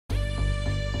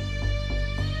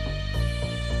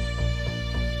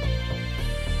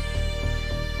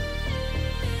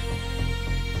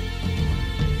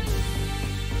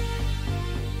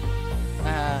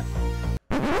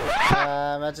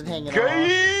Imagine hanging off.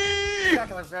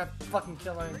 Exactly, like we're fucking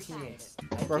killing teammates.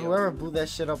 Bro, whoever blew that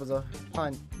shit up was a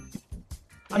pun.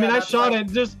 I mean, I shot it,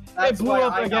 just it blew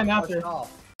up again after.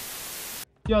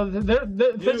 Yo,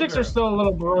 the physics are still a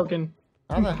little broken.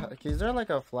 How the heck? Is there like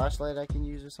a flashlight I can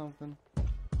use or something?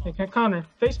 Hey, Connor,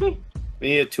 face me? We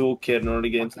need a toolkit in order to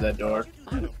get into that door.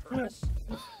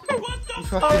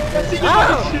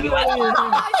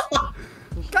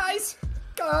 Guys!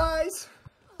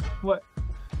 What?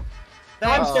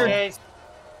 Thanks, Chase.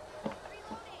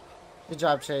 Good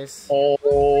job, Chase.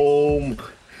 Oh.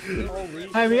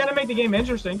 Hey, we gotta make the game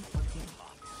interesting.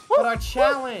 But our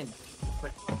challenge.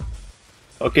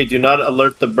 Okay, do not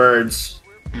alert the birds.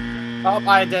 Oh,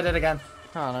 I did it again.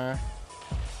 Connor.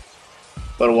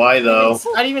 But why though?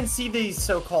 I didn't even see these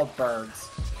so-called birds.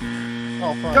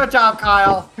 Oh, fuck. Good job,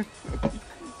 Kyle.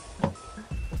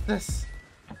 What's this?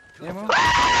 Ammo?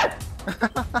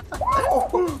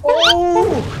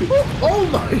 Oh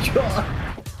my god!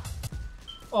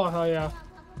 Oh, hell yeah.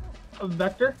 A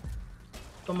vector?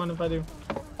 Don't mind if I do.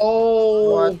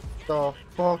 Oh! What the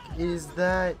fuck is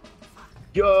that?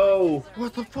 Yo!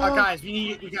 What the fuck? Guys,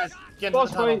 you guys get into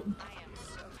the tunnel.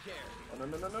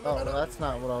 Oh, that's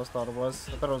not what I thought it was.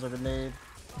 I thought it was a grenade.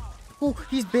 Oh,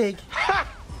 he's big.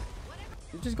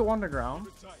 You just go underground.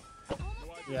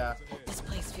 Yeah. This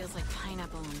place feels like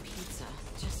pineapple on pizza.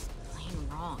 Just plain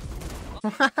wrong.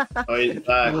 Oh, he's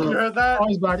back. You heard that? Oh,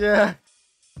 he's back. Yeah.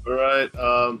 Alright,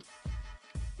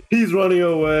 he's running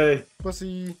away.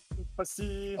 Pussy.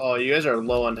 Pussy. Oh, you guys are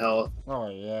low on health. Oh,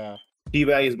 yeah.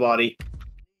 Teabag his body.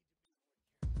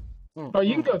 Oh,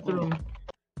 you can go through him.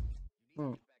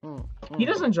 He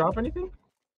doesn't drop anything?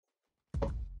 I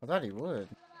thought he would.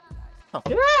 Oh.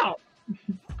 Get out!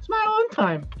 It's my alone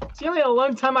time. It's the only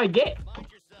alone time I get.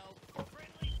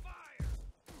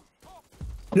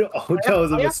 Oh, that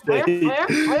was a mistake.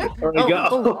 There we go.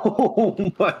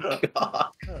 Oh my god.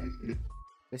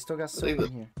 They still got soap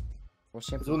in here. Well,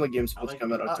 This one the game's supposed to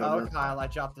come out October. Oh, Kyle, I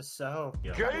dropped the soap.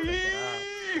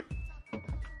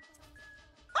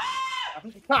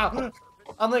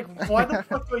 I'm like, why the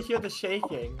fuck do I hear the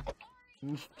shaking?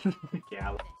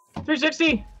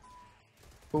 360!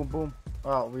 Boom, boom.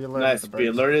 Oh, we alerted Nice, the we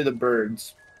birds. alerted the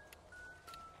birds.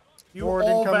 You Forward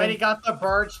already incoming. got the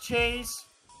birds, Chase?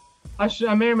 I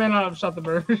may or may not have shot the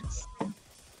birds.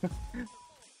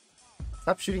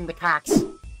 Stop shooting the cocks.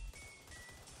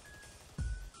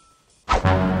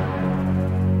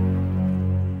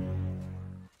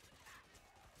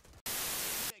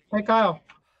 Hey, Kyle.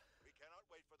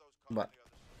 What?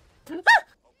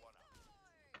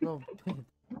 No.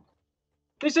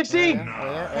 360!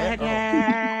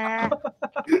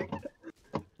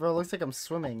 Bro, it looks like I'm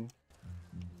swimming.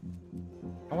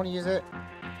 I want to use it.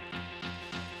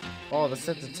 Oh, the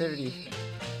sensitivity.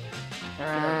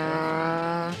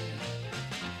 I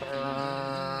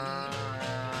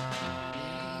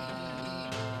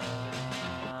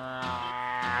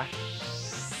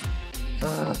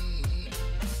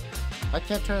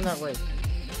can't turn that way.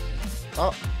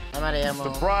 Oh, I'm out of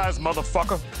ammo. Surprise,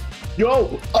 motherfucker!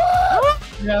 Yo!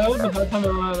 Yeah, that was the best time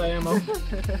to run out of ammo.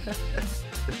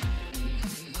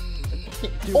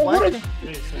 Dude, Oh, why what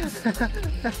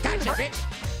Gotcha, bitch!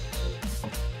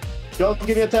 Y'all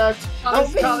getting attacked?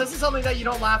 Kyle, this is something that you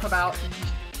don't laugh about.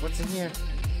 What's in here?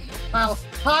 Kyle,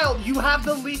 you have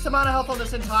the least amount of health on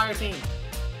this entire team.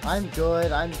 I'm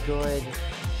good, I'm good.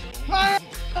 Kyle!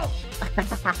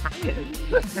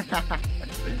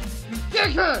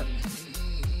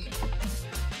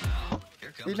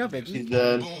 You know, baby. He's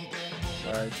dead.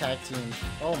 Alright, tag team.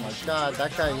 Oh my god,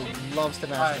 that guy loves to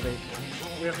masturbate.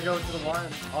 We have to go to the one.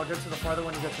 I'll go to the farther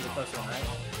one, you go to the closer one, right?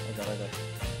 I got it.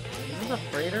 Is this a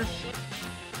freighter?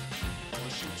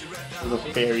 There's a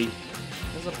fairy.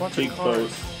 There's a bunch Big of cars.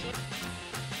 boat.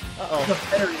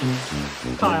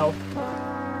 Uh-oh. Kyle.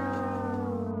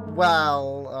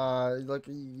 Well, look,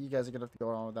 you guys are gonna have to go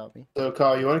on without me. So,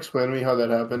 Kyle, you want to explain to me how that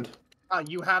happened?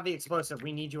 You have the explosive.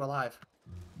 We need you alive.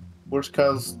 Where's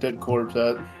Kyle's dead corpse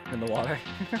at? In the water.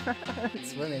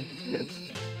 It's swimming.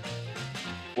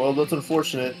 Well, that's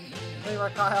unfortunate. Hey,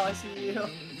 Kyle, I see you.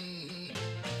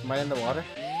 Am I in the water?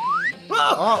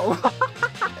 Oh!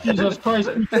 Jesus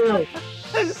Christ, me too.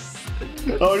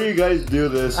 How do you guys do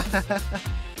this?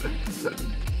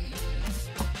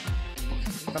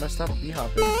 Gotta stop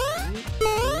bee-hopping.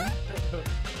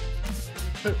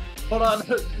 Hold on.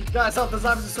 Guys, help, the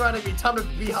zombies are surrounding me. Time to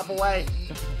bee-hop away.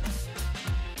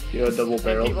 You have a double And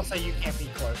barrel. people say you can't be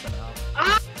close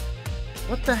enough.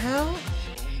 What the hell?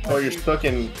 Oh, you're stuck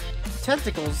in.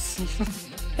 Tentacles.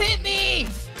 Hit me!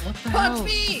 What the Punch hell?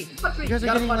 me! You guys are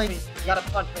getting punch like. me. You gotta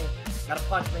punch me. You gotta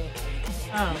punch me.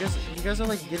 Oh. You guys are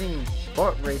like getting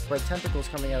butt raped by tentacles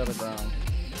coming out of the ground.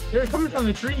 They're coming from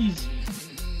the trees.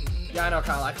 Yeah, I know,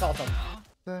 Kyle. I felt them.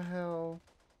 The hell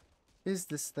is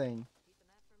this thing?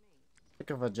 Like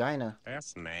a vagina.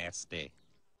 That's nasty.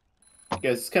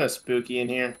 Guys, it's kind of spooky in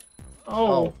here.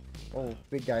 Oh. Oh,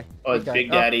 big guy. Oh, it's Big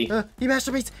Daddy. He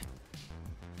masturbates.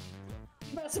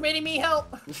 Masturbating me,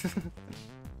 help!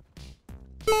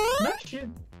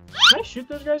 Can I shoot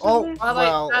those guys Oh, over there?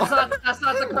 Oh, wait, that's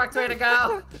not the correct way to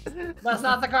go. That's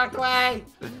not the correct way.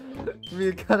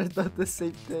 We kind of thought the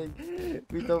same thing.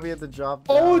 We thought we had to drop.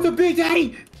 Oh, down. the Big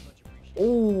Daddy!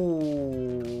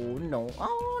 Oh no!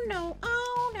 Oh no!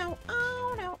 Oh no!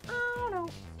 Oh no! Oh no!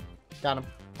 Got him.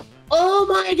 Oh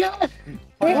my god!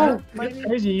 Oh, you're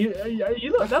crazy.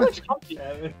 You look, that looks comfy.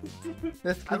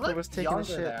 This I creeper look was taking a younger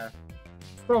shit. there.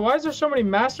 Bro, why is there so many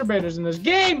masturbators in this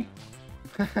game?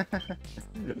 Let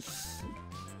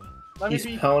me He's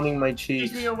be. pounding my Teach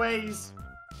cheeks. me your ways.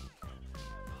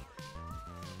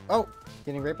 Oh,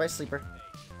 getting raped by sleeper.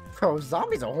 Bro,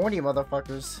 zombies are horny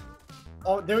motherfuckers.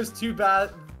 Oh, there's two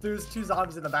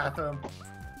zombies in the bathroom.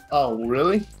 Oh,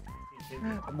 really?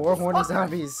 More horny Fuck.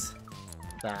 zombies.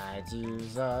 Die,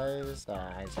 Jesus,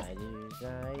 die,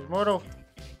 Mortal.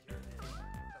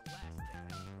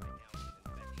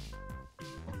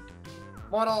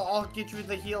 Model, I'll get you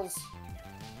the heals.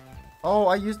 Oh,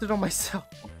 I used it on myself.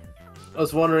 I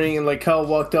was wondering, and like Kyle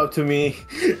walked up to me,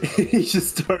 he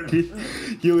just started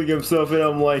healing himself, and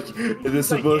I'm like, is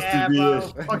this It's like, supposed yeah, to be bro. a...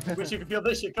 Fuck, wish you could feel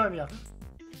this shit, couldn't ya?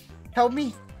 Help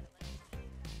me.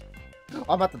 I'm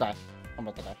about to die. I'm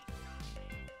about to die.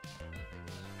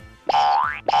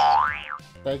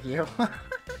 Thank you.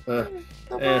 Uh,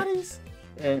 The bodies.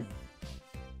 eh.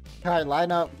 Alright,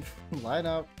 line up. Line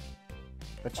up.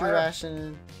 Put your Fire.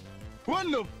 ration. What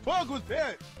the fuck was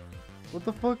that? What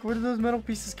the fuck? Where did those metal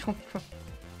pieces come from?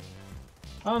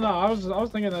 I don't know. I was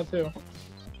thinking that too.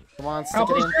 Come on, stick Help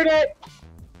it me in. shoot it!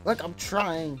 Look, I'm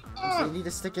trying. So you need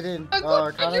to stick it in.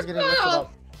 Oh, Connor's getting lifted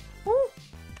up. Woo.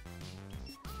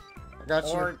 I got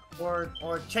you.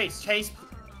 Or Chase,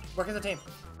 work as a team.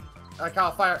 Alright,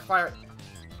 Kyle, fire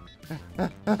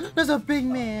it. There's a big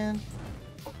man.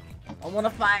 I want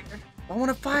to fire. I want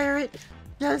to fire it.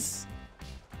 Yes.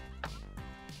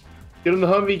 Get in the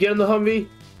Humvee, get in the Humvee!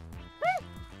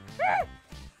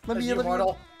 Let me You, let me.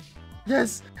 mortal.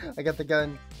 Yes. I got the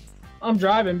gun. I'm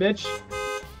driving, bitch.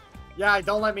 Yeah,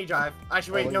 don't let me drive.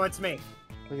 Actually, wait, Oh, no, it's me.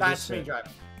 Look at That's this me shit.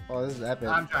 driving. Oh, this is epic.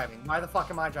 I'm driving. Why the fuck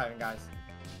am I driving, guys?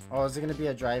 Oh, is it gonna be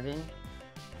a driving?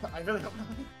 I really hope not.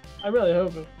 I really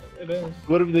hope it is.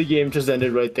 What if the game just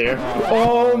ended right there?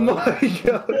 Oh my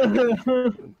god!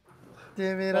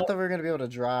 Damn it! I thought we were gonna be able to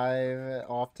drive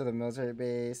off to the military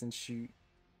base and shoot